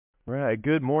All right.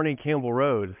 Good morning, Campbell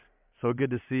Road. So good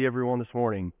to see everyone this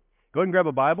morning. Go ahead and grab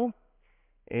a Bible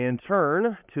and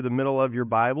turn to the middle of your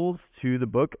Bibles to the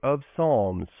book of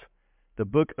Psalms. The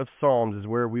book of Psalms is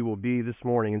where we will be this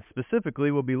morning, and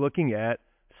specifically we'll be looking at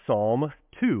Psalm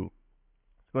 2.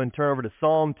 Go ahead and turn over to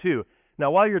Psalm 2.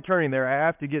 Now, while you're turning there, I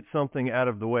have to get something out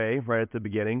of the way right at the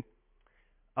beginning.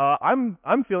 I'm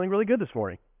feeling really good this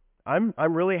morning. I'm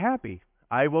really happy.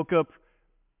 I woke up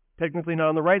technically not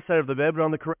on the right side of the bed, but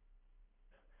on the correct.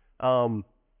 I'm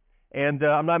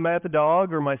not mad at the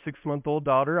dog or my 6-month-old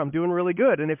daughter. I'm doing really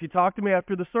good. And if you talk to me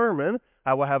after the sermon,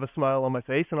 I will have a smile on my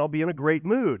face and I'll be in a great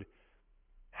mood.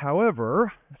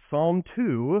 However, Psalm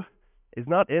 2 is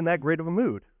not in that great of a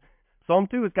mood. Psalm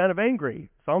 2 is kind of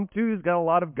angry. Psalm 2 has got a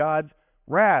lot of God's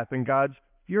wrath and God's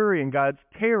fury and God's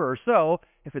terror. So,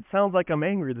 if it sounds like I'm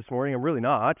angry this morning, I'm really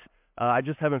not. I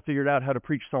just haven't figured out how to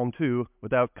preach Psalm 2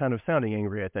 without kind of sounding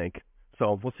angry, I think.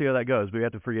 So, we'll see how that goes, but you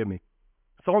have to forgive me.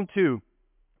 Psalm 2.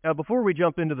 Before we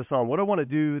jump into the psalm, what I want to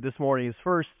do this morning is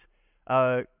first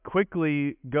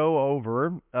quickly go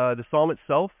over the psalm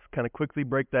itself, kind of quickly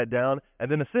break that down,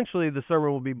 and then essentially the sermon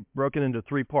will be broken into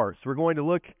 3 parts. We're going to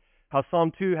look how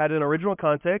Psalm 2 had an original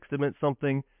context. It meant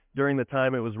something during the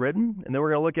time it was written, and then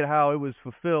we're going to look at how it was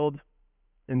fulfilled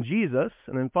in Jesus,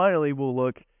 and then finally we'll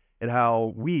look at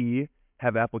how we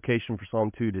have application for Psalm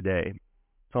 2 today.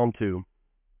 Psalm 2.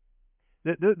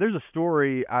 There's a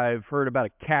story I've heard about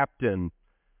a captain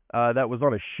that was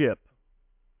on a ship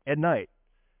at night,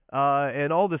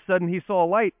 and all of a sudden he saw a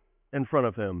light in front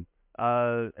of him,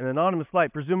 an anonymous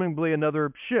light, presumably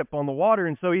another ship on the water,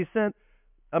 and so he sent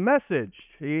a message.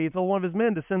 He told one of his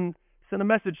men to send a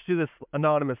message to this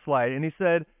anonymous light, and he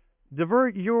said,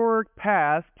 "Divert your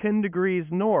path 10 degrees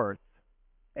north."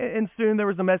 And soon there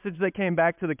was a message that came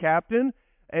back to the captain,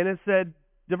 and it said,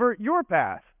 "Divert your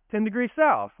path 10 degrees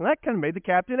south." And that kind of made the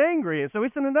captain angry, and so he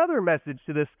sent another message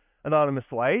to this anonymous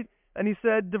light, and he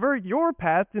said, "Divert your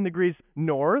path 10 degrees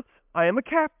north. I am a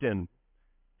captain."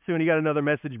 Soon he got another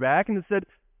message back, and it said,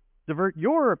 "Divert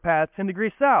your path 10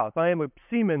 degrees south. I am a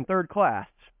seaman 3rd class."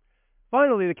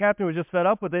 Finally, the captain was just fed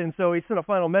up with it, and so he sent a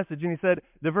final message, and he said,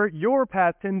 "Divert your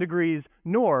path 10 degrees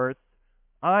north.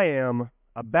 I am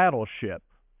a battleship."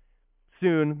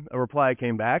 Soon a reply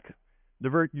came back,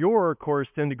 "Divert your course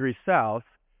 10 degrees south.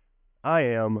 I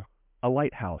am a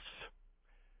lighthouse."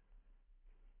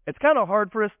 It's kind of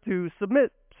hard for us to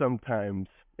submit sometimes,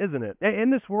 isn't it? In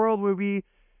this world where we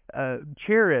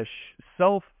cherish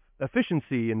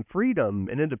self-efficiency and freedom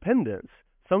and independence,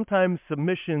 sometimes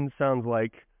submission sounds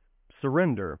like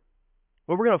surrender.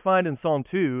 What we're going to find in Psalm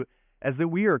 2 is that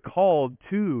we are called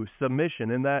to submission,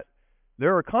 and that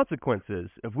there are consequences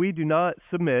if we do not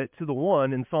submit to the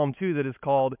one in Psalm 2 that is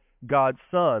called God's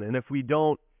Son, and if we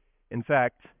don't, in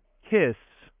fact, kiss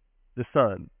the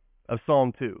Son of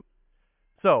Psalm 2.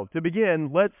 So, to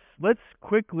begin, let's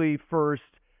quickly first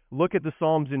look at the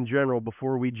Psalms in general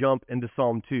before we jump into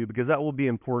Psalm 2, because that will be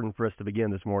important for us to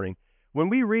begin this morning. When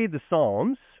we read the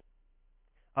Psalms,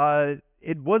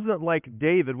 it wasn't like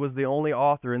David was the only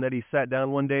author and that he sat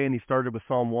down one day and he started with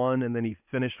Psalm 1 and then he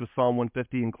finished with Psalm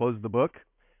 150 and closed the book.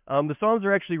 The Psalms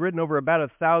are actually written over about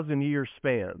 1,000-year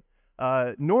span.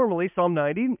 Normally, Psalm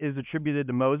 90 is attributed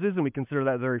to Moses, and we consider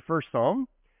that the very first psalm.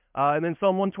 And then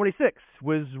Psalm 126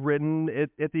 was written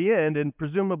at the end and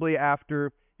presumably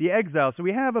after the exile. So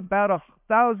we have about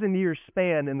 1,000-year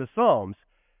span in the Psalms.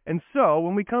 And so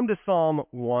when we come to Psalm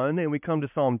 1 and we come to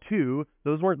Psalm 2,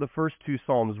 those weren't the first 2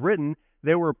 Psalms written.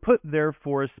 They were put there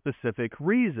for a specific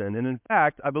reason. And in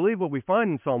fact, I believe what we find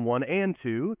in Psalm 1 and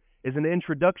 2 is an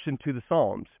introduction to the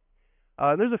Psalms.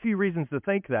 There's a few reasons to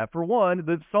think that. For one,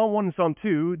 the Psalm 1 and Psalm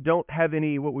 2 don't have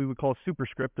any what we would call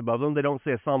superscript above them. They don't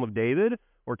say a Psalm of David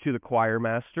or to the choir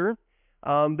master.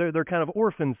 They're kind of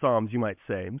orphan psalms, you might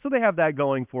say. So they have that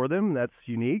going for them. That's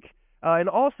unique. And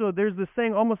also, there's this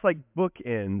thing almost like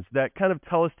bookends that kind of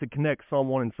tell us to connect Psalm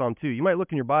 1 and Psalm 2. You might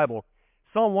look in your Bible.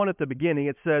 Psalm 1 at the beginning,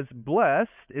 it says, "Blessed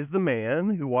is the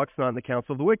man who walks not in the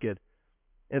counsel of the wicked."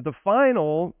 At the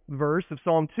final verse of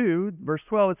Psalm 2, verse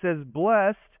 12, it says,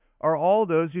 "Blessed are all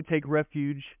those who take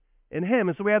refuge in him."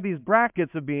 And so we have these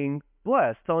brackets of being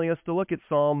blessed, telling us to look at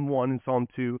Psalm 1 and Psalm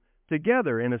 2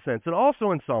 together, in a sense. And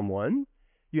also in Psalm 1,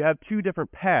 you have 2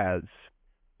 different paths.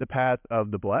 The path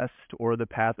of the blessed or the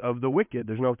path of the wicked.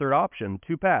 There's no third option,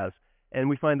 2 paths. And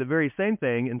we find the very same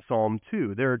thing in Psalm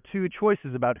 2. There are 2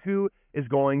 choices about who is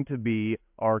going to be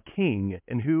our king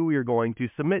and who we are going to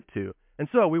submit to. And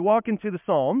so we walk into the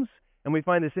Psalms and we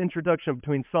find this introduction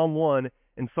between Psalm 1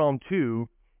 and Psalm 2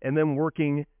 and then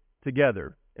working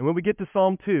together. And when we get to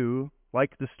Psalm 2,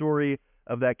 like the story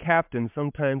of that captain,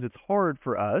 sometimes it's hard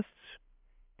for us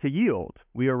to yield.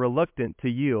 We are reluctant to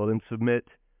yield and submit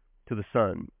to the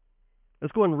Son.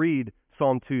 Let's go and read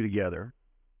Psalm 2 together.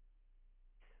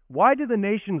 Why do the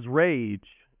nations rage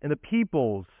and the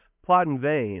peoples plot in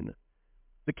vain?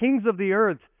 The kings of the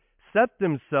earth set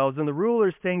themselves, and the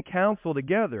rulers take counsel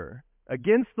together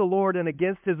against the Lord and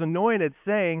against his anointed,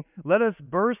 saying, let us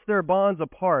burst their bonds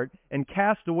apart and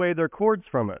cast away their cords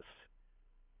from us.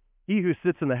 He who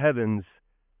sits in the heavens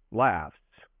laughs.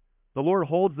 The Lord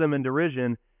holds them in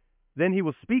derision. Then he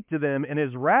will speak to them in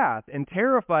his wrath and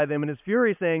terrify them in his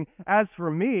fury, saying, as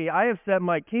for me, I have set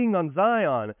my king on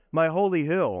Zion, my holy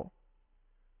hill.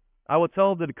 I will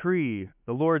tell the decree.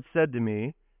 The Lord said to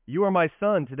me, you are my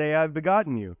son, today I have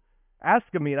begotten you. Ask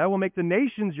of me, and I will make the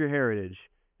nations your heritage,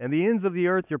 and the ends of the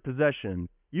earth your possession.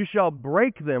 You shall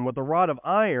break them with a rod of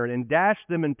iron, and dash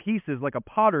them in pieces like a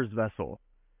potter's vessel.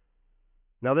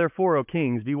 Now therefore, O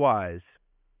kings, be wise.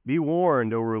 Be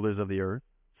warned, O rulers of the earth.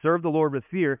 Serve the Lord with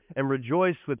fear, and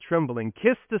rejoice with trembling.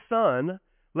 Kiss the Son,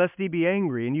 lest he be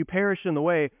angry, and you perish in the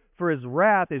way, for his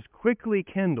wrath is quickly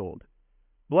kindled.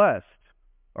 Blessed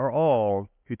are all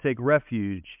who take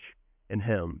refuge in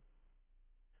him.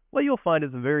 What you'll find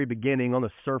at the very beginning on the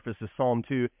surface of Psalm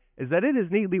 2 is that it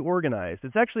is neatly organized.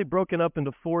 It's actually broken up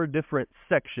into 4 different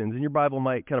sections, and your Bible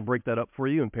might kind of break that up for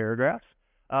you in paragraphs.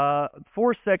 4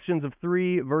 sections of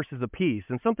 3 verses apiece.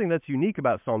 And something that's unique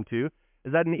about Psalm 2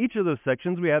 is that in each of those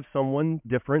sections we have someone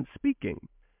different speaking.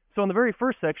 So in the very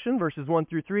first section, verses 1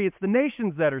 through 3, it's the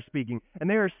nations that are speaking, and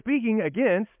they are speaking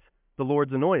against the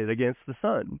Lord's anointed, against the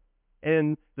Son.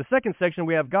 In the second section,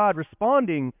 we have God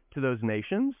responding to those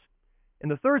nations. In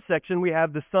the third section, we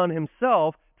have the Son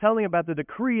himself telling about the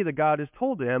decree that God has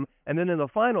told him. And then in the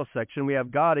final section, we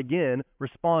have God again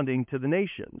responding to the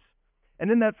nations. And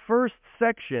in that first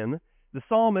section, the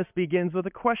psalmist begins with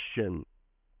a question.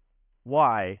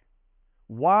 Why?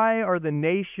 Why are the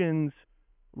nations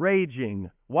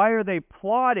raging? Why are they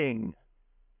plotting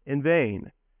in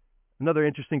vain? Another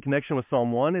interesting connection with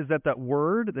Psalm 1 is that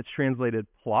word that's translated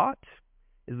plot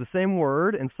is the same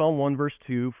word in Psalm 1 verse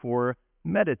 2 for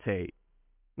meditate.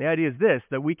 The idea is this,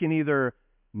 that we can either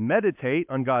meditate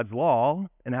on God's law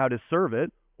and how to serve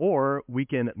it, or we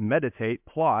can meditate,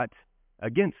 plot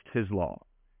against his law.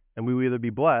 And we will either be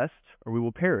blessed or we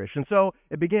will perish. And so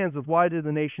it begins with, why do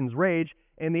the nations rage?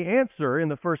 And the answer in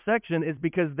the first section is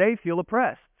because they feel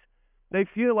oppressed. They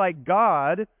feel like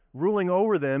God ruling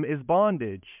over them is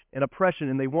bondage and oppression,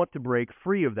 and they want to break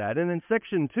free of that. And in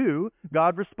section 2,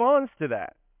 God responds to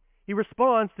that. He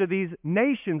responds to these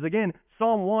nations. Again,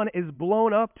 Psalm 1 is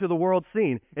blown up to the world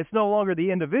scene. It's no longer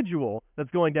the individual that's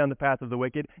going down the path of the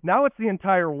wicked. Now it's the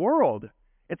entire world.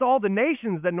 It's all the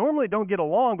nations that normally don't get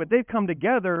along, but they've come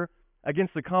together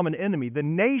against the common enemy. The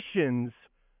nations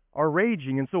are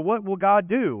raging. And so what will God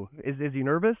do? Is he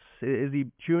nervous? Is he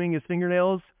chewing his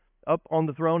fingernails up on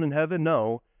the throne in heaven?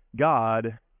 No.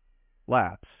 God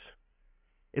laughs.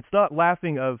 It's not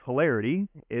laughing of hilarity.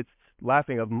 It's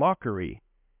laughing of mockery.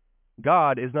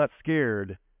 God is not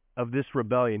scared of this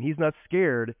rebellion. He's not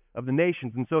scared of the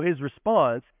nations. And so his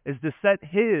response is to set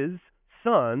his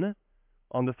Son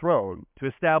on the throne, to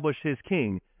establish his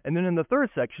king. And then in the third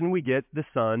section, we get the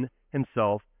Son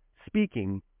himself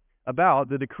speaking about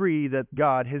the decree that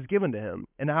God has given to him,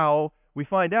 and how we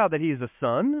find out that he is a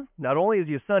son. Not only is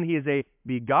he a son, he is a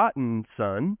begotten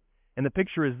son. And the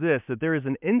picture is this, that there is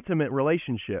an intimate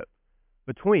relationship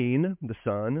between the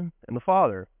Son and the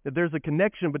Father. That there's a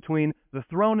connection between the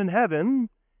throne in heaven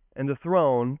and the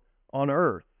throne on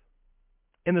earth.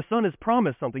 And the Son has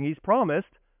promised something. He's promised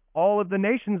all of the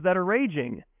nations that are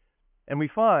raging. And we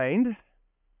find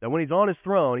that when he's on his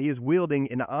throne, he is wielding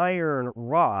an iron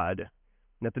rod, and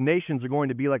that the nations are going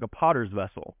to be like a potter's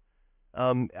vessel.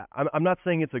 I'm not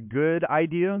saying it's a good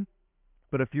idea,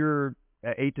 but if you're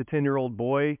an 8 to 10-year-old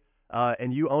boy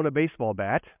and you own a baseball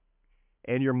bat,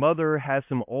 and your mother has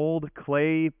some old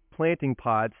clay planting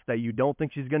pots that you don't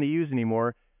think she's going to use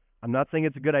anymore, I'm not saying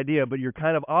it's a good idea, but you're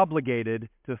kind of obligated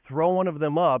to throw one of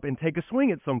them up and take a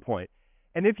swing at some point.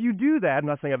 And if you do that, I'm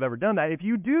not saying I've ever done that, if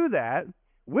you do that,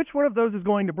 which one of those is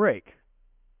going to break?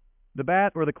 The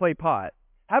bat or the clay pot?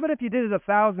 How about if you did it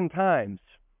 1,000 times?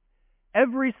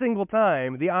 Every single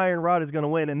time, the iron rod is going to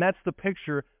win, and that's the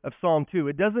picture of Psalm 2.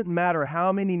 It doesn't matter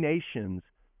how many nations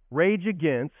rage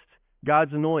against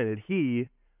God's anointed, he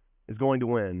is going to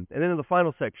win. And then in the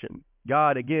final section,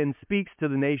 God again speaks to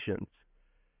the nations,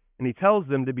 and he tells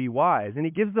them to be wise, and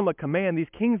he gives them a command. These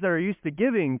kings that are used to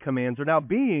giving commands are now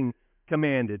being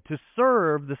commanded to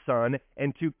serve the Son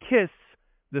and to kiss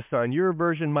the Son. Your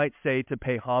version might say to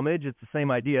pay homage. It's the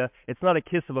same idea. It's not a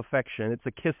kiss of affection. It's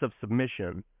a kiss of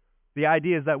submission. The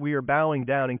idea is that we are bowing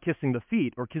down and kissing the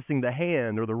feet or kissing the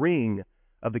hand or the ring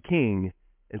of the king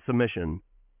in submission.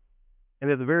 And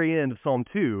at the very end of Psalm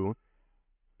 2,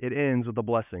 it ends with a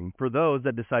blessing. For those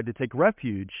that decide to take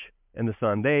refuge in the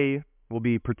Son, they will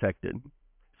be protected.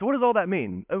 So what does all that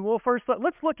mean? Well, first,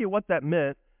 let's look at what that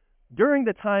meant during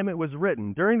the time it was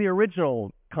written, during the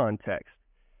original context.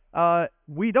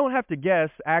 We don't have to guess,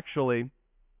 actually,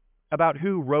 about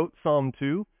who wrote Psalm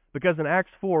 2, because in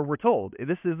Acts 4, we're told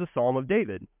this is the Psalm of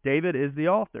David. David is the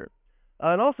author.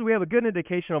 And also, we have a good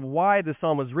indication of why the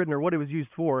psalm was written or what it was used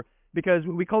for, because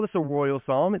we call this a royal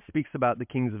psalm. It speaks about the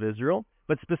kings of Israel.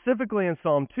 But specifically in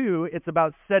Psalm 2, it's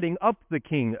about setting up the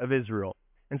king of Israel.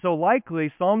 And so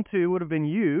likely, Psalm 2 would have been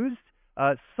used,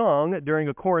 sung during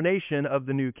a coronation of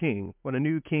the new king, when a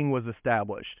new king was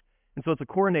established. And so it's a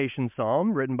coronation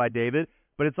psalm written by David,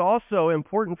 but it's also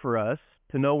important for us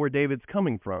to know where David's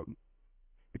coming from.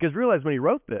 Because realize when he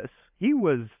wrote this, he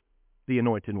was the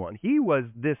anointed one. He was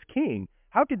this king.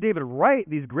 How could David write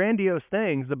these grandiose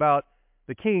things about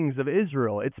the kings of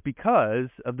Israel? It's because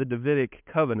of the Davidic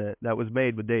covenant that was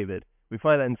made with David. We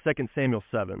find that in 2 Samuel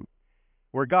 7,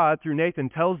 where God, through Nathan,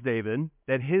 tells David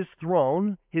that his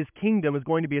throne, his kingdom, is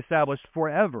going to be established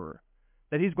forever,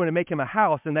 that he's going to make him a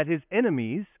house, and that his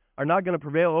enemies are not going to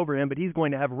prevail over him, but he's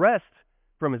going to have rest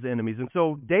from his enemies. And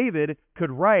so David could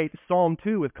write Psalm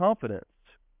 2 with confidence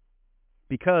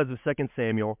because of 2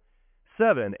 Samuel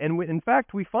 7. And in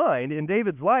fact, we find in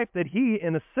David's life that he,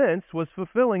 in a sense, was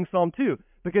fulfilling Psalm 2.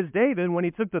 Because David, when he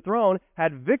took the throne,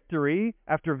 had victory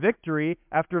after victory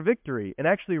after victory. And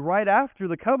actually, right after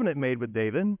the covenant made with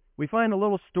David, we find a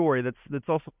little story that's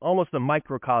also almost a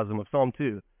microcosm of Psalm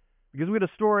 2. Because we had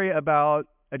a story about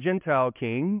a Gentile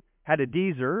king,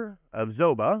 Hadadezer of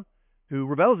Zobah, who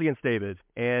rebels against David,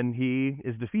 and he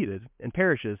is defeated and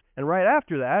perishes. And right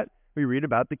after that, we read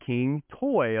about the king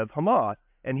Toi of Hamath,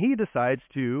 and he decides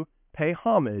to pay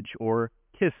homage or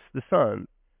kiss the son.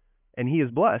 And he is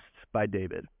blessed by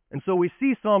David. And so we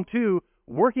see Psalm 2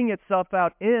 working itself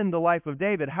out in the life of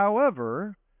David.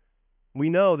 However, we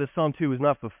know that Psalm 2 was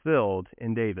not fulfilled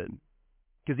in David.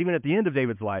 Because even at the end of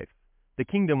David's life, the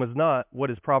kingdom was not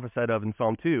what is prophesied of in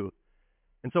Psalm 2.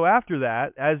 And so after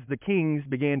that, as the kings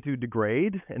began to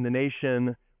degrade and the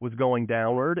nation was going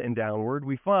downward and downward,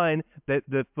 we find that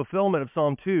the fulfillment of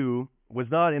Psalm 2 was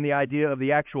not in the idea of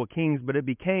the actual kings, but it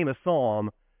became a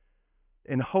psalm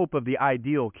in hope of the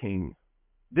ideal king.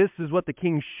 This is what the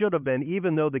kings should have been,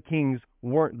 even though the kings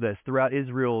weren't this throughout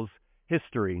Israel's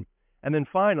history. And then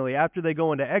finally, after they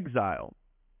go into exile,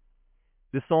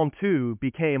 this Psalm 2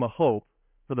 became a hope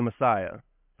for the Messiah,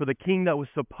 for the king that was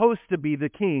supposed to be the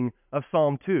king of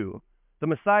Psalm 2, the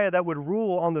Messiah that would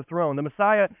rule on the throne, the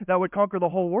Messiah that would conquer the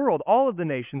whole world, all of the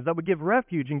nations, that would give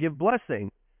refuge and give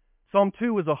blessing. Psalm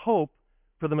 2 was a hope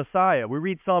for the Messiah. We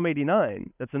read Psalm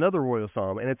 89. That's another royal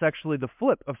psalm, and it's actually the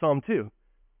flip of Psalm 2,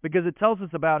 because it tells us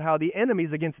about how the enemies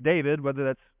against David, whether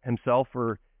that's himself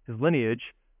or his lineage,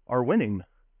 are winning.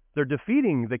 They're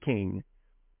defeating the king.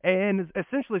 And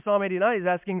essentially Psalm 89 is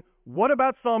asking, what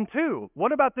about Psalm 2?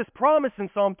 What about this promise in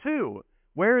Psalm 2?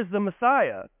 Where is the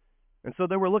Messiah? And so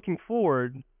they were looking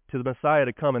forward to the Messiah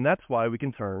to come, and that's why we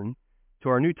can turn to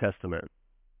our New Testament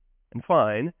and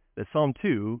find that Psalm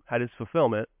 2 had its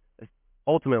fulfillment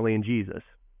ultimately in Jesus.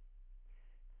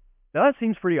 Now that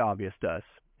seems pretty obvious to us.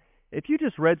 If you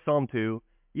just read Psalm 2,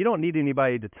 you don't need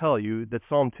anybody to tell you that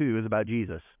Psalm 2 is about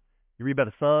Jesus. You read about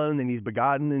a son, and he's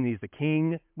begotten, and he's the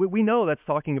king. We know that's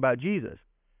talking about Jesus.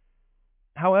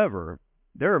 However,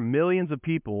 there are millions of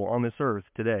people on this earth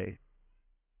today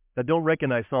that don't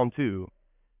recognize Psalm 2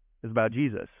 is about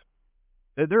Jesus.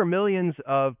 There are millions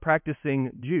of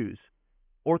practicing Jews,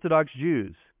 Orthodox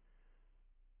Jews,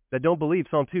 that don't believe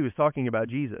Psalm 2 is talking about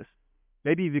Jesus.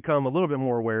 Maybe you've become a little bit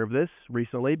more aware of this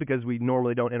recently because we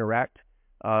normally don't interact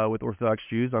with Orthodox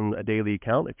Jews on a daily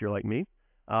account, if you're like me.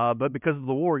 But because of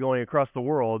the war going across the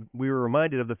world, we were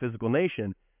reminded of the physical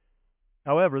nation.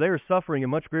 However, they are suffering in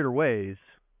much greater ways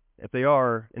if they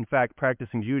are, in fact,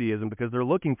 practicing Judaism because they're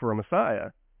looking for a Messiah.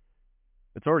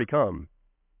 It's already come.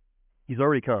 He's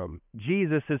already come.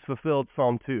 Jesus has fulfilled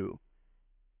Psalm 2.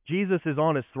 Jesus is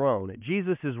on his throne.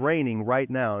 Jesus is reigning right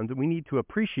now, and we need to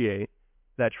appreciate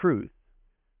that truth.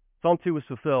 Psalm 2 was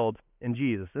fulfilled in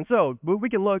Jesus. And so we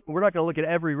can look. We're not going to look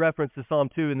at every reference to Psalm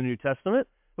 2 in the New Testament,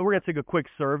 but we're going to take a quick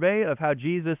survey of how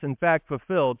Jesus, in fact,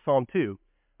 fulfilled Psalm 2.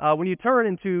 When you turn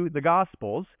into the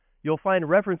Gospels, you'll find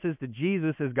references to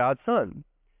Jesus as God's Son.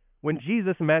 When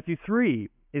Jesus, in Matthew 3,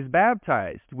 is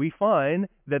baptized, we find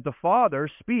that the Father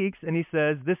speaks and he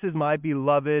says, "This is my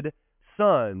beloved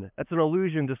Son." That's an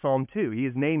allusion to Psalm 2. He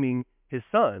is naming his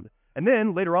Son. And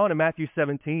then later on in Matthew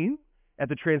 17, at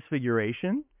the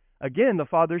Transfiguration, again, the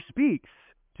Father speaks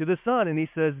to the Son and he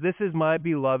says, "This is my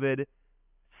beloved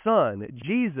Son.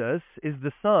 Jesus is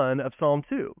the Son of Psalm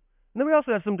 2. And then we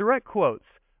also have some direct quotes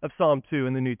of Psalm 2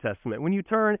 in the New Testament. When you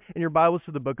turn in your Bibles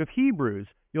to the book of Hebrews,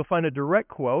 you'll find a direct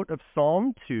quote of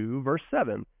Psalm 2, verse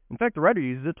 7. In fact, the writer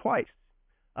uses it twice.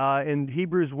 In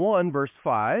Hebrews 1, verse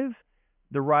 5,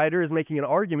 the writer is making an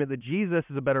argument that Jesus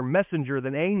is a better messenger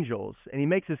than angels. And he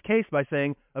makes his case by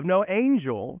saying, of no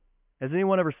angel has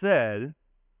anyone ever said,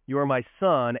 "You are my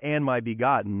son and my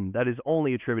begotten." That is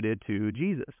only attributed to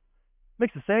Jesus.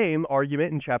 Makes the same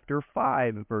argument in chapter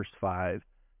 5, verse 5,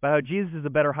 about how Jesus is a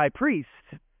better high priest.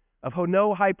 Of how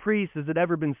no high priest has it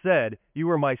ever been said, "You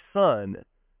are my son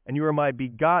and you are my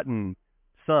begotten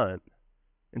son."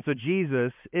 And so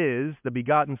Jesus is the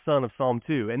begotten Son of Psalm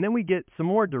 2. And then we get some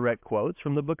more direct quotes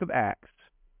from the book of Acts.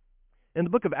 In the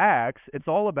book of Acts, it's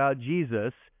all about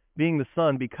Jesus being the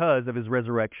Son because of his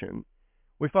resurrection.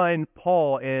 We find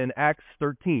Paul in Acts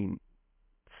 13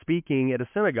 speaking at a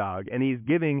synagogue, and he's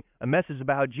giving a message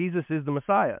about how Jesus is the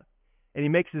Messiah. And he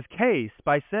makes his case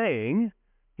by saying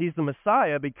he's the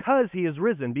Messiah because he is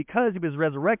risen, because he was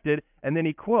resurrected, and then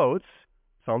he quotes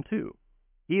Psalm 2.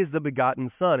 He is the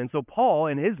begotten Son. And so Paul,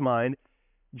 in his mind,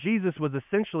 Jesus was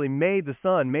essentially made the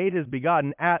Son, made his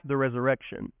begotten at the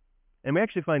resurrection. And we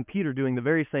actually find Peter doing the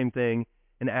very same thing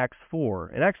in Acts 4.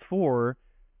 In Acts 4,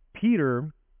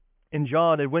 Peter and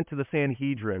John had went to the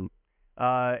Sanhedrin.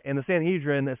 And the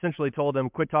Sanhedrin essentially told them,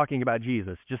 quit talking about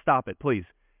Jesus. Just stop it, please.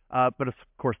 But of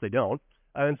course they don't.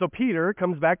 And so Peter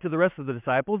comes back to the rest of the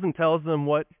disciples and tells them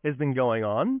what has been going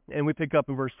on. And we pick up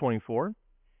in verse 24.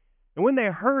 And when they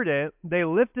heard it, they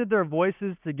lifted their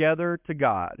voices together to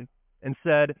God and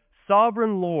said,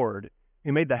 "Sovereign Lord,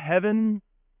 who made the heaven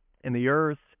and the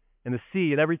earth and the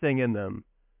sea and everything in them,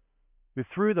 who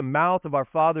through the mouth of our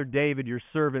father David, your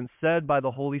servant, said by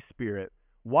the Holy Spirit,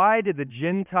 why did the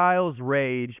Gentiles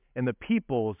rage and the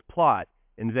peoples plot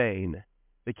in vain?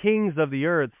 The kings of the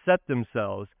earth set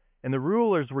themselves, and the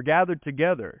rulers were gathered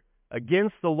together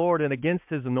against the Lord and against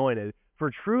his anointed. For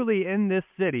truly in this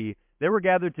city they were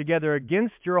gathered together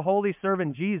against your holy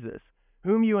servant Jesus,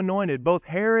 whom you anointed, both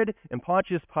Herod and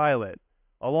Pontius Pilate,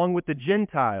 along with the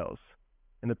Gentiles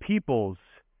and the peoples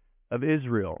of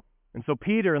Israel." And so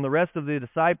Peter and the rest of the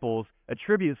disciples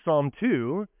attribute Psalm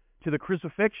 2 to the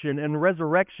crucifixion and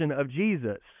resurrection of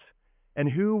Jesus. And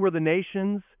who were the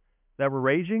nations that were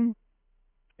raging?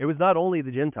 It was not only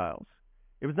the Gentiles.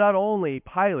 It was not only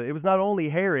Pilate. It was not only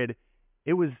Herod.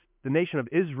 It was the nation of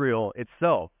Israel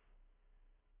itself.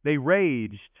 They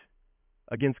raged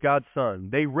against God's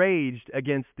Son. They raged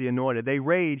against the anointed. They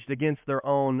raged against their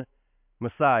own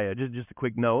Messiah. Just a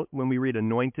quick note, when we read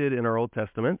anointed in our Old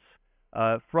Testaments,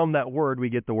 from that word we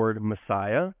get the word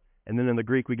Messiah, and then in the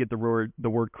Greek we get the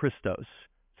word Christos.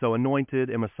 So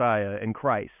anointed and Messiah and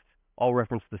Christ all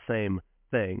reference the same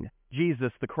thing.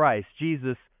 Jesus the Christ,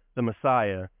 Jesus the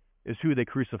Messiah, is who they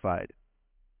crucified.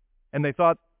 And they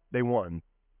thought they won.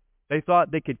 They thought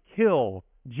they could kill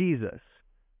Jesus.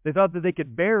 They thought that they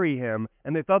could bury him,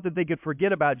 and they thought that they could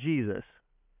forget about Jesus.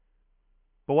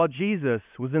 But while Jesus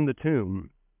was in the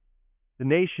tomb, the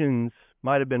nations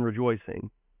might have been rejoicing,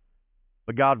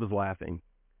 but God was laughing.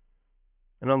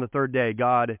 And on the third day,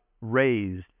 God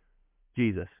raised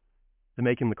Jesus to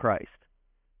make him the Christ.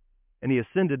 And he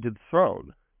ascended to the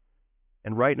throne.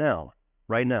 And right now,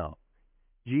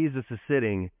 Jesus is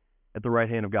sitting at the right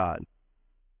hand of God.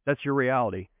 That's your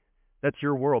reality. That's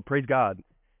your world. Praise God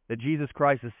that Jesus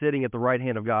Christ is sitting at the right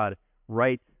hand of God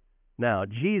right now.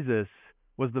 Jesus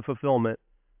was the fulfillment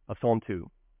of Psalm 2.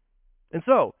 And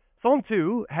so, Psalm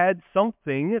 2 had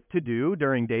something to do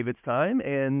during David's time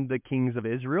and the kings of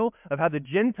Israel, of how the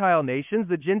Gentile nations,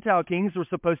 the Gentile kings, were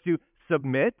supposed to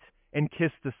submit and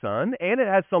kiss the Son. And it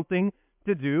has something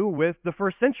to do with the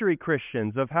first century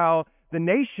Christians, of how the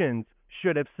nations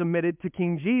should have submitted to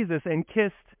King Jesus and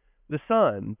kissed the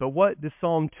Son. But what does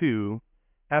Psalm 2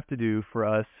 have to do for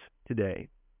us today?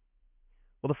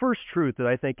 Well, the first truth that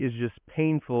I think is just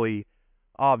painfully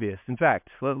obvious. In fact,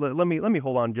 let me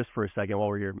hold on just for a second while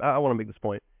we're here. I want to make this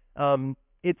point.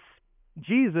 It's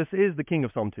Jesus is the king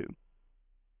of Psalm 2.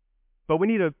 But we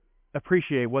need to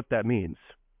appreciate what that means,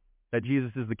 that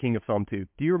Jesus is the king of Psalm 2.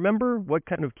 Do you remember what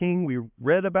kind of king we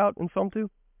read about in Psalm 2?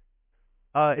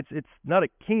 It's not a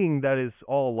king that is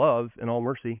all love and all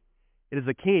mercy. It is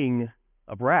a king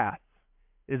of wrath.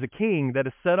 It is a king that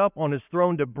is set up on his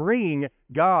throne to bring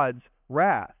God's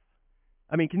wrath.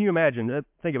 I mean, can you imagine?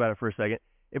 Think about it for a second.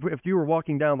 If you were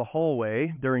walking down the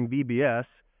hallway during VBS,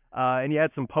 and you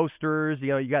had some posters,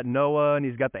 you got Noah and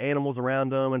he's got the animals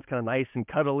around him, and it's kind of nice and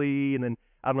cuddly, and then,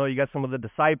 I don't know, you got some of the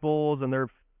disciples and they're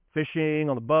fishing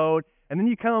on the boat, and then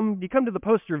you come to the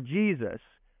poster of Jesus,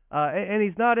 And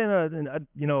he's not in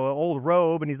an old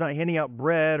robe, and he's not handing out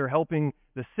bread or helping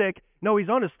the sick. No, he's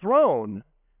on his throne,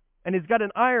 and he's got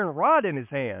an iron rod in his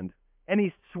hand, and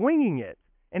he's swinging it,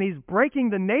 and he's breaking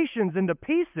the nations into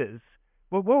pieces.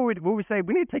 Well, what would we say?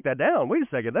 We need to take that down. Wait a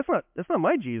second. That's not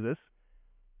my Jesus.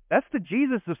 That's the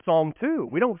Jesus of Psalm 2.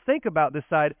 We don't think about this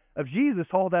side of Jesus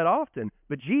all that often,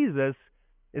 but Jesus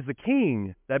is the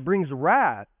king that brings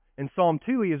wrath. In Psalm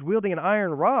 2, he is wielding an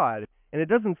iron rod, and it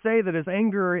doesn't say that his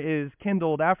anger is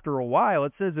kindled after a while.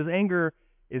 It says his anger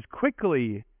is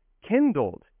quickly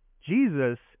kindled.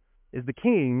 Jesus is the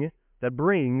king that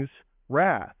brings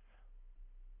wrath.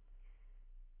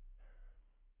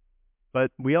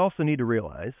 But we also need to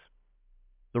realize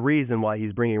the reason why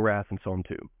he's bringing wrath in Psalm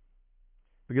 2.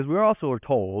 Because we also are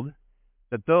told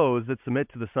that those that submit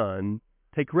to the Son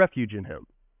take refuge in him.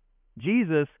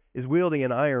 Jesus is wielding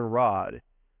an iron rod,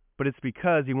 but it's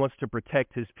because he wants to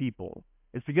protect his people.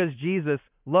 It's because Jesus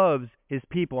loves his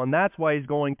people, and that's why he's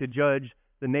going to judge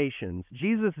the nations.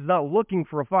 Jesus is not looking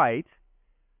for a fight,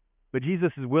 but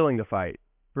Jesus is willing to fight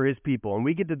for his people, and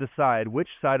we get to decide which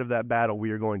side of that battle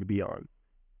we are going to be on.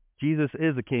 Jesus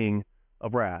is a king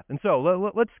of wrath. And so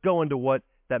let's go into what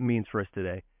that means for us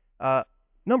today.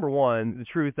 Number one, the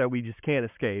truth that we just can't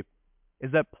escape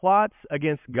is that plots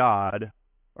against God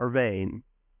are vain.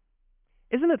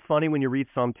 Isn't it funny when you read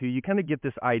Psalm 2, you kind of get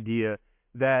this idea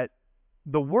that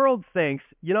the world thinks,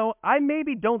 I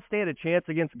maybe don't stand a chance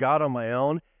against God on my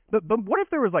own, but what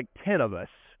if there was like 10 of us?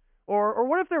 Or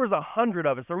what if there was 100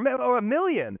 of us, or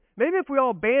 1,000,000? Maybe if we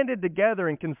all banded together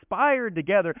and conspired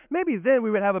together, maybe then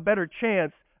we would have a better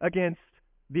chance against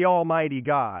the Almighty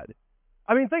God.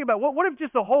 I mean, think about it. What if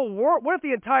just the whole world, what if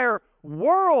the entire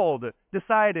world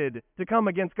decided to come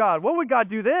against God? What would God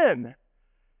do then?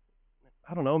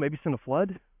 I don't know, maybe send a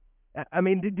flood? I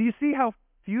mean, do you see how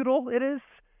futile it is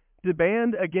to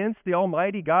band against the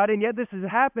Almighty God? And yet this has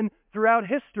happened throughout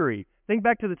history. Think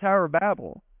back to the Tower of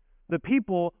Babel. The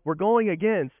people were going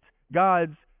against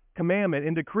God's commandment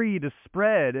and decree to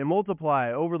spread and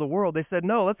multiply over the world. They said,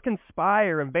 no, let's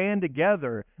conspire and band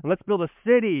together, and let's build a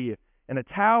city and a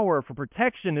tower for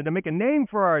protection and to make a name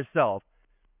for ourselves.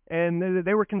 And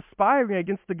they were conspiring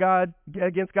against God's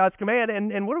command.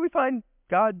 And what do we find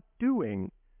God doing?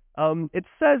 It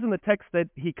says in the text that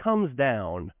he comes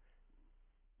down.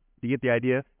 Do you get the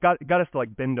idea? Got us to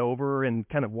like bend over and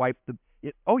kind of wipe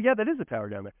oh yeah, that is a tower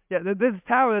down there. Yeah, this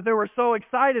tower that they were so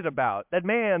excited about, that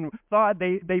man thought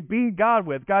they beat God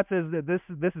with. God says that this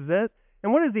is it.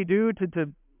 And what does he do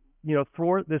to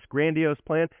thwart this grandiose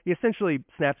plan? He essentially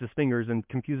snaps his fingers and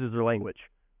confuses their language.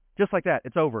 Just like that,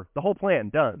 it's over. The whole plan,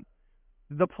 done.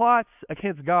 The plots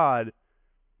against God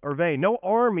are vain. No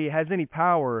army has any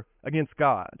power against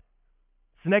God.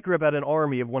 Sennacherib had an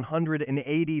army of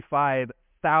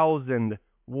 185,000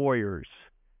 warriors.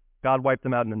 God wiped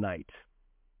them out in a night.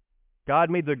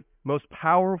 God made the most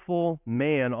powerful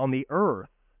man on the earth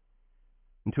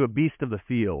into a beast of the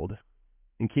field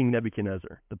in King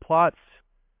Nebuchadnezzar. The plots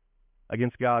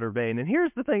against God are vain. And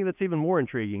here's the thing that's even more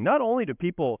intriguing. Not only do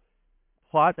people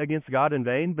plot against God in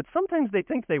vain, but sometimes they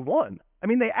think they won. I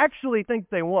mean, they actually think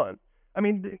they won. I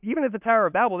mean, even at the Tower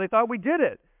of Babel, they thought we did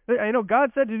it.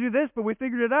 God said to do this, but we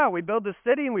figured it out. We built this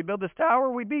city and we built this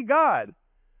tower. We beat God.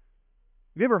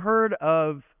 Have you ever heard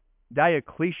of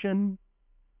Diocletian?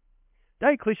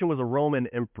 Diocletian was a Roman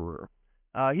emperor.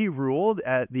 He ruled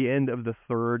at the end of the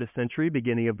 3rd century,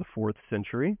 beginning of the 4th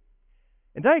century.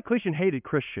 And Diocletian hated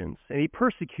Christians, and he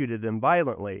persecuted them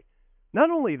violently.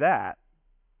 Not only that,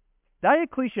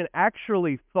 Diocletian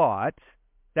actually thought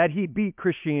that he beat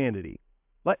Christianity.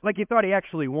 Like he thought he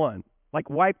actually won. Like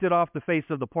wiped it off the face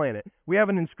of the planet. We have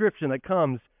an inscription that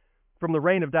comes from the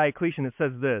reign of Diocletian. It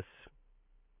says this: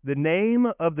 the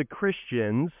name of the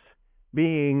Christians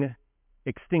being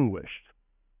extinguished.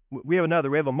 We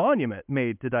have a monument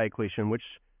made to Diocletian, which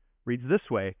reads this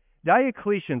way: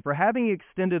 Diocletian, for having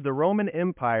extended the Roman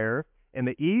Empire in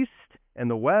the east and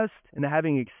the west, and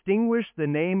having extinguished the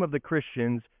name of the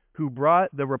Christians who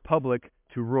brought the republic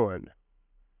to ruin.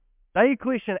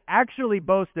 Diocletian actually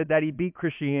boasted that he beat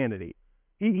Christianity.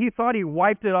 He thought he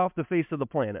wiped it off the face of the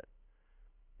planet.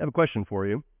 I have a question for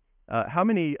you. How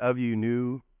many of you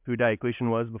knew who Diocletian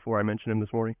was before I mentioned him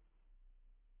this morning?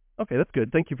 Okay, that's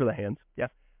good. Thank you for the hands. Yeah.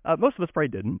 Most of us probably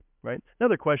didn't, right?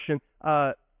 Another question.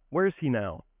 Where is he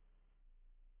now?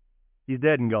 He's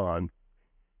dead and gone.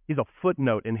 He's a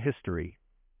footnote in history.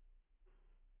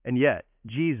 And yet,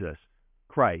 Jesus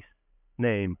Christ's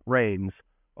name reigns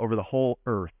over the whole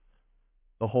earth,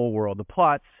 the whole world. The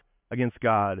plots against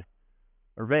God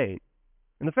are vain.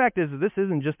 And the fact is that this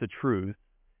isn't just the truth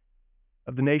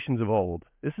of the nations of old.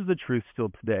 This is the truth still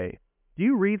today. Do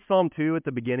you read Psalm 2 at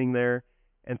the beginning there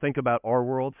and think about our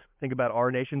world, think about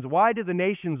our nations? Why do the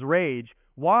nations rage?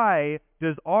 Why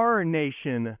does our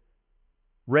nation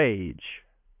rage?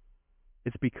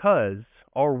 It's because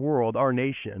our world, our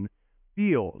nation,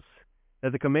 feels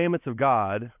that the commandments of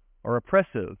God are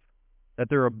oppressive, that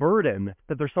they're a burden,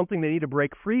 that there's something they need to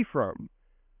break free from.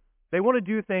 They want to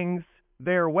do things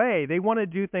their way. They want to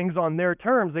do things on their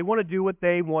terms. They want to do what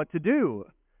they want to do.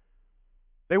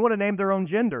 They want to name their own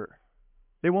gender.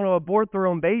 They want to abort their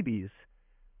own babies.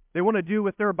 They want to do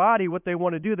with their body what they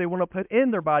want to do. They want to put in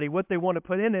their body what they want to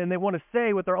put in it, and they want to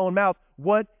say with their own mouth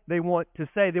what they want to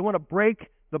say. They want to break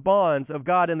the bonds of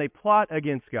God, and they plot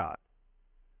against God.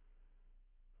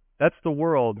 That's the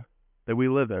world that we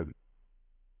live in.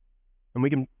 And we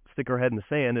can stick our head in the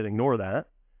sand and ignore that.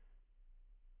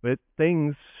 But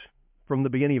things from the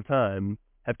beginning of time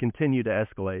have continued to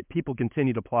escalate. People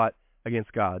continue to plot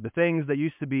against God. The things that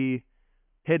used to be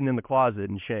hidden in the closet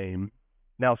in shame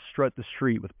now strut the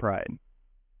street with pride.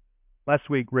 Last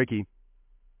week, Ricky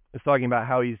was talking about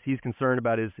how he's concerned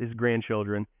about his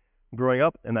grandchildren growing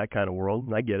up in that kind of world,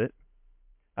 and I get it.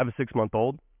 I have a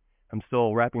 6-month-old. I'm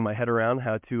still wrapping my head around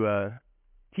how to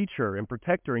teach her and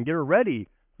protect her and get her ready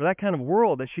for that kind of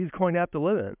world that she's going to have to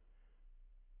live in.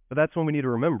 But that's when we need to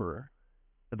remember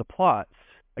that the plots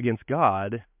against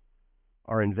God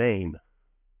are in vain.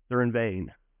 They're in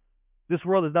vain. This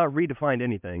world has not redefined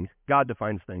anything. God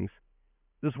defines things.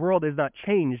 This world has not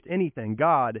changed anything.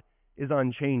 God is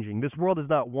unchanging. This world has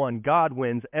not won. God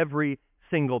wins every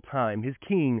single time. His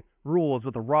king rules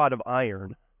with a rod of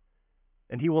iron,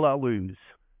 and he will not lose.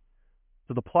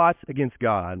 So the plots against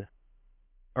God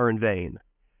are in vain.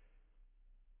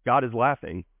 God is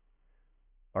laughing.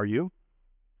 Are you?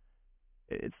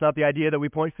 It's not the idea that we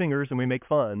point fingers and we make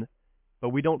fun, but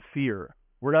we don't fear.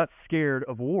 We're not scared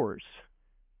of wars.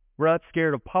 We're not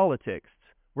scared of politics.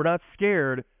 We're not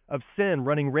scared of sin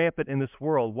running rampant in this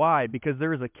world. Why? Because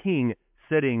there is a king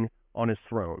sitting on his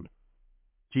throne,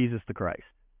 Jesus the Christ.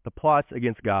 The plots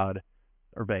against God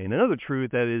are vain. Another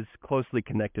truth that is closely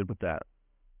connected with that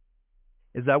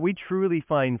is that we truly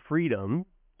find freedom,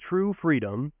 true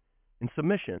freedom, in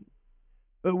submission.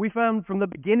 But we found from the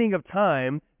beginning of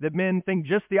time that men think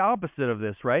just the opposite of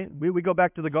this, right? We go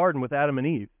back to the garden with Adam and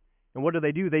Eve. And what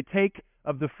do? They take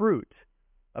of the fruit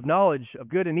of knowledge of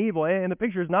good and evil. And the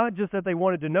picture is not just that they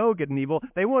wanted to know good and evil.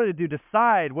 They wanted to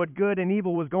decide what good and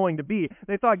evil was going to be.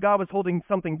 They thought God was holding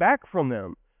something back from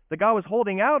them, that God was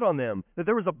holding out on them, that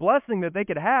there was a blessing that they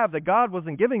could have that God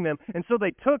wasn't giving them. And so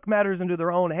they took matters into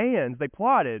their own hands. They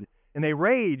plotted and they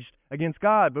raged against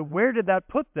God. But where did that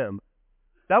put them?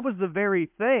 That was the very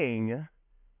thing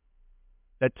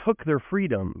that took their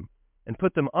freedom and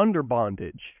put them under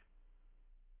bondage,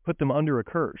 put them under a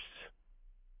curse.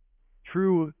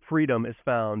 True freedom is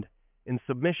found in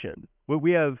submission.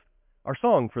 We have our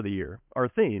song for the year, our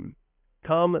theme,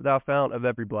 Come Thou Fount of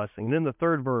Every Blessing. And in the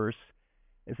third verse,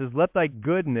 it says, Let thy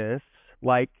goodness,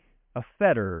 like a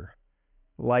fetter,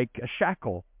 like a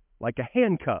shackle, like a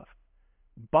handcuff,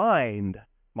 bind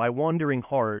my wandering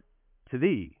heart to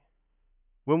thee.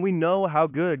 When we know how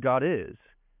good God is,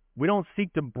 we don't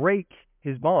seek to break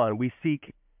his bond. We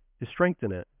seek to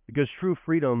strengthen it, because true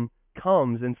freedom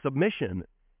comes in submission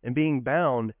and being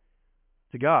bound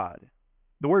to God.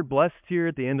 The word blessed here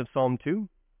at the end of Psalm 2,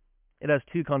 it has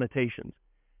two connotations.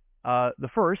 The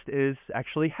first is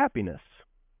actually happiness,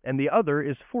 and the other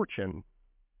is fortune.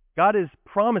 God is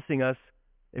promising us,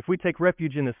 if we take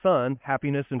refuge in his Son,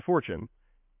 happiness and fortune.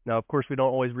 Now, of course, we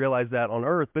don't always realize that on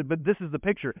earth, but this is the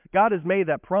picture. God has made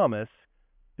that promise.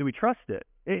 Do we trust it?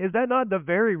 Is that not the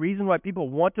very reason why people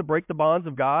want to break the bonds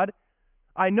of God?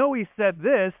 I know he said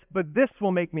this, but this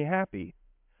will make me happy.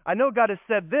 I know God has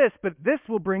said this, but this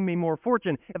will bring me more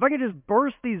fortune. If I can just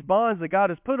burst these bonds that God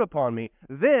has put upon me,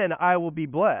 then I will be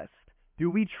blessed.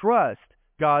 Do we trust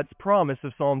God's promise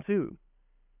of Psalm 2?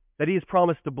 That he has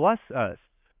promised to bless us.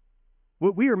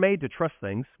 We are made to trust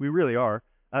things. We really are.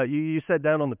 You sat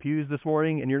down on the pews this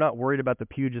morning, and you're not worried about the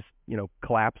pew just,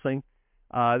 collapsing.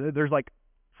 There's like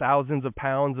thousands of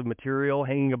pounds of material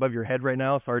hanging above your head right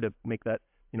now. Sorry to make that,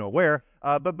 aware.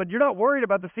 But you're not worried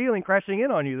about the ceiling crashing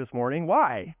in on you this morning.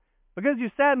 Why? Because you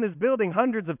sat in this building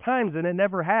hundreds of times, and it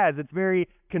never has. It's very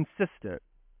consistent.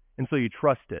 And so you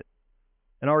trust it.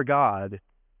 And our God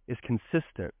is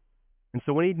consistent. And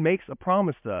so when he makes a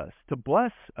promise to us, to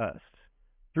bless us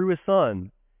through his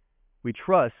Son, we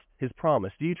trust his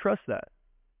promise. Do you trust that?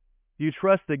 Do you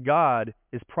trust that God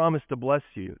is promised to bless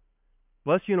you?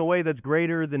 Bless you in a way that's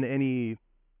greater than any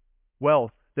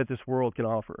wealth that this world can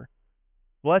offer.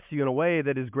 Bless you in a way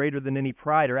that is greater than any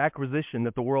pride or acquisition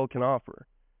that the world can offer.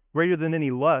 Greater than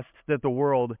any lust that the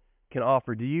world can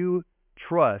offer. Do you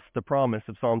trust the promise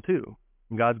of Psalm 2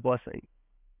 and God's blessing.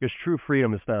 Because true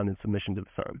freedom is found in submission to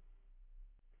the Son.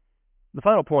 The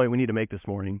final point we need to make this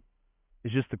morning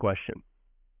is just the question.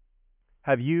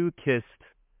 Have you kissed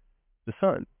the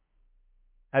Son?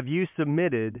 Have you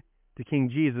submitted to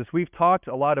King Jesus? We've talked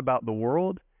a lot about the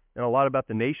world and a lot about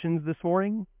the nations this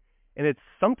morning, and it's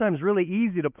sometimes really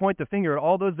easy to point the finger at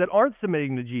all those that aren't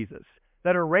submitting to Jesus,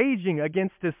 that are raging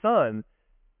against his Son.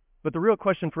 But the real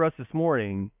question for us this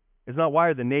morning is not why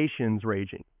are the nations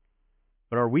raging,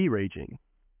 but are we raging?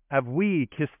 Have we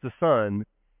kissed the Son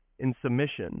in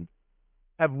submission?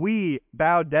 Have we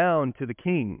bowed down to the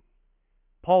King?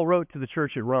 Paul wrote to the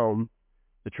church at Rome,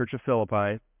 the church of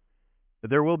Philippi, that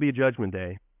there will be a judgment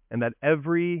day and that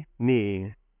every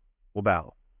knee will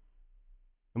bow.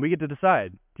 And we get to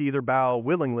decide to either bow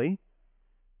willingly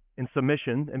in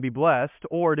submission and be blessed,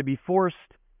 or to be forced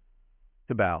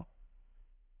to bow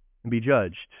and be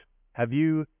judged. Have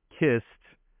you kissed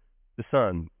the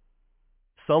Son?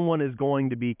 Someone is going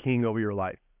to be king over your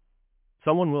life.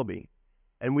 Someone will be.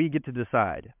 And we get to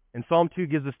decide. And Psalm 2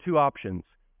 gives us two options.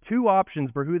 Two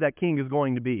options for who that king is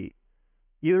going to be.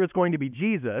 Either it's going to be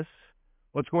Jesus,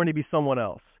 or it's going to be someone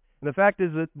else. And the fact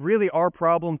is that really our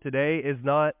problem today is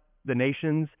not the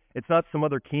nations. It's not some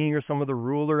other king or some other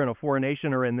ruler in a foreign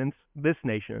nation or in this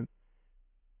nation.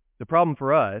 The problem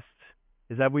for us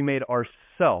is, have we made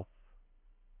ourselves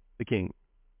the king?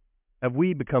 Have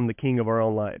we become the king of our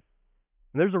own life?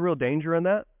 And there's a real danger in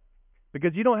that,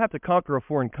 because you don't have to conquer a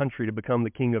foreign country to become the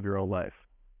king of your own life.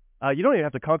 You don't even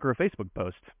have to conquer a Facebook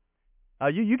post.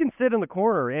 You can sit in the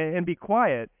corner and be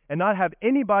quiet and not have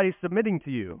anybody submitting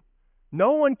to you.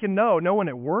 No one can know, no one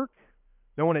at work,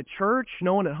 no one at church,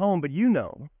 no one at home, but you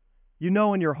know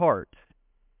in your heart,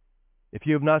 if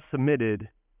you have not submitted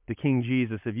to King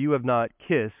Jesus, if you have not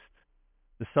kissed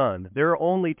the Son. There are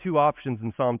only two options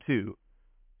in Psalm 2.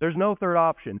 There's no third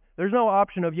option. There's no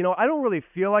option of, I don't really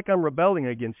feel like I'm rebelling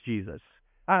against Jesus.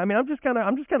 I mean, I'm just kind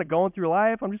of going through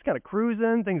life. I'm just kind of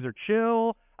cruising. Things are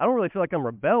chill. I don't really feel like I'm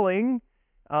rebelling.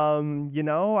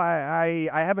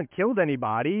 I haven't killed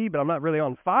anybody, but I'm not really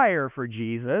on fire for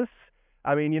Jesus.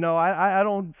 I mean, I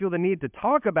don't feel the need to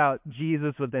talk about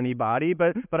Jesus with anybody,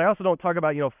 but I also don't talk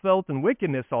about, filth and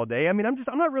wickedness all day. I mean,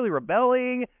 I'm not really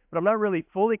rebelling, but I'm not really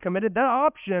fully committed. That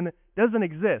option doesn't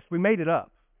exist. We made it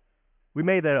up. We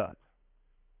made that up.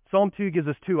 Psalm 2 gives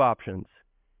us two options.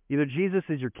 Either Jesus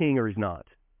is your king or he's not.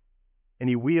 And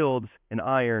he wields an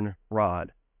iron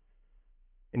rod.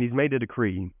 And he's made a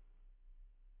decree.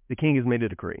 The king has made a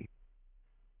decree.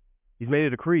 He's made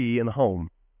a decree in the home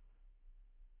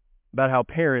about how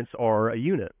parents are a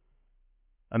unit,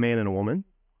 a man and a woman,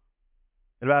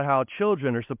 and about how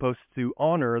children are supposed to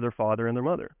honor their father and their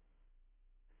mother,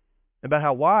 about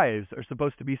how wives are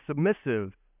supposed to be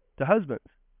submissive to husbands,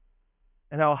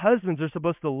 and how husbands are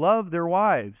supposed to love their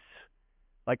wives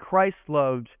like Christ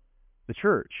loved the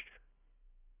church.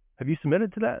 Have you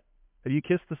submitted to that? Have you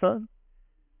kissed the Son?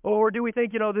 Or do we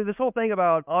think, this whole thing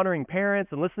about honoring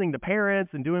parents and listening to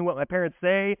parents and doing what my parents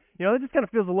say, it just kind of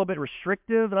feels a little bit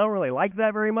restrictive, and I don't really like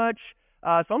that very much.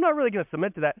 So I'm not really going to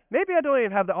submit to that. Maybe I don't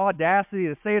even have the audacity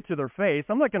to say it to their face.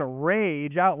 I'm not going to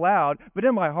rage out loud, but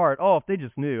in my heart, if they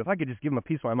just knew, if I could just give them a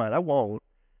piece of my mind, I won't.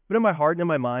 But in my heart and in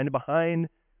my mind, behind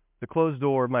the closed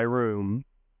door of my room,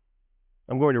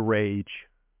 I'm going to rage.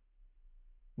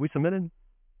 We submitted?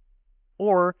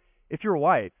 Or if you're a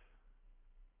wife,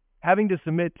 having to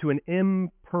submit to an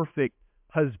imperfect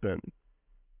husband,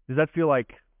 does that feel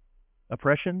like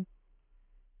oppression?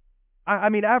 I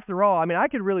mean, after all, I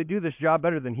could really do this job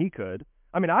better than he could.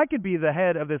 I could be the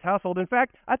head of this household. In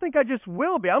fact, I think I just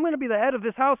will be. I'm going to be the head of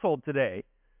this household today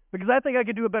because I think I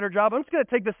could do a better job. I'm just going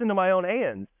to take this into my own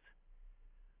hands.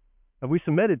 Have we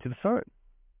submitted to the Son?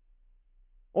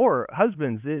 Or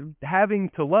husbands, having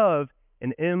to love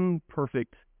an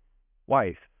imperfect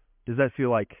wife, does that feel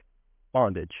like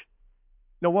bondage?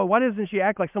 No, why doesn't she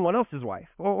act like someone else's wife?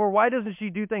 Or why doesn't she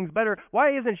do things better?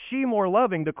 Why isn't she more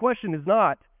loving? The question is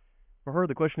not for her.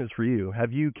 The question is for you.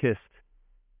 Have you kissed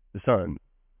the Son?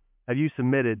 Have you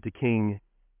submitted to King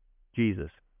Jesus?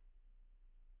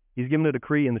 He's given a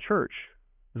decree in the church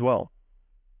as well.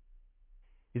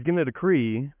 He's given a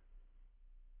decree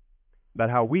about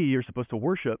how we are supposed to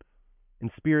worship in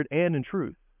spirit and in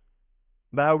truth,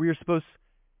 about how we are supposed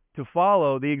to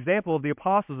follow the example of the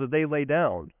apostles that they lay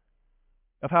down,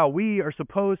 of how we are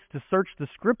supposed to search the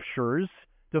scriptures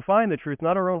to find the truth,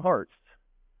 not our own hearts.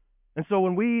 And so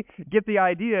when we get the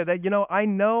idea that, I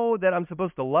know that I'm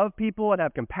supposed to love people and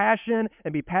have compassion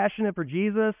and be passionate for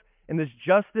Jesus and this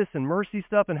justice and mercy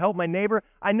stuff and help my neighbor,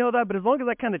 I know that, but as long as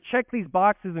I kind of check these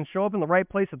boxes and show up in the right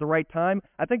place at the right time,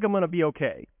 I think I'm going to be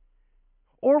okay.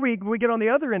 Or we get on the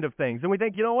other end of things and we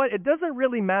think, you know what, it doesn't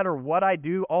really matter what I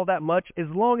do all that much as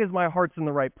long as my heart's in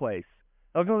the right place.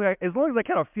 As long as I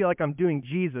kind of feel like I'm doing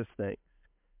Jesus things.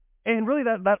 And really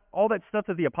that all that stuff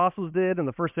that the apostles did in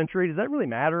the first century, does that really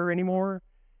matter anymore?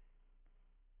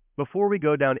 Before we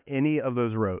go down any of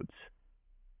those roads,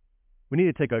 we need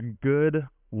to take a good,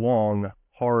 long,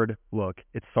 hard look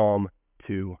at Psalm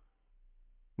 2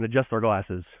 and adjust our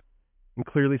glasses and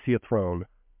clearly see a throne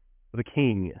with a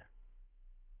king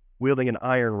wielding an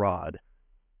iron rod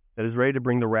that is ready to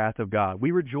bring the wrath of God.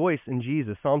 We rejoice in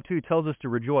Jesus. Psalm 2 tells us to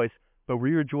rejoice, but we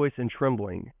rejoice in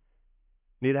trembling.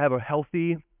 We need to have a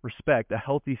healthy respect, a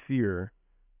healthy fear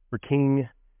for King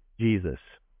Jesus.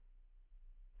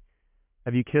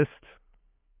 Have you kissed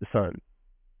the Son?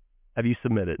 Have you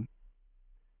submitted?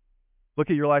 Look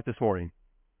at your life this morning.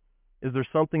 Is there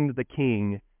something that the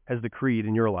King has decreed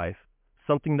in your life?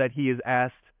 Something that he has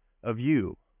asked of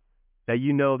you that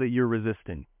you know that you're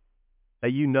resisting?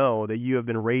 That you know that you have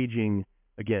been raging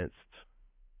against?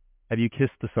 Have you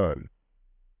kissed the Son?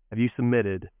 Have you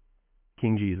submitted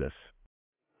King Jesus?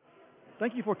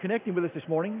 Thank you for connecting with us this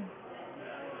morning.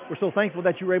 We're so thankful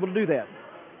that you were able to do that.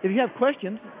 If you have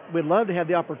questions, we'd love to have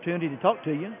the opportunity to talk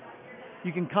to you.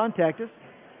 You can contact us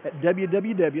at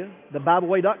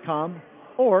www.thebibleway.com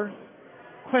or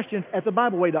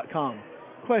questions@thebibleway.com.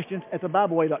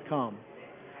 Questions@thebibleway.com.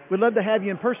 We'd love to have you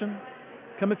in person.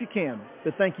 Come if you can.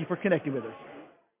 But thank you for connecting with us.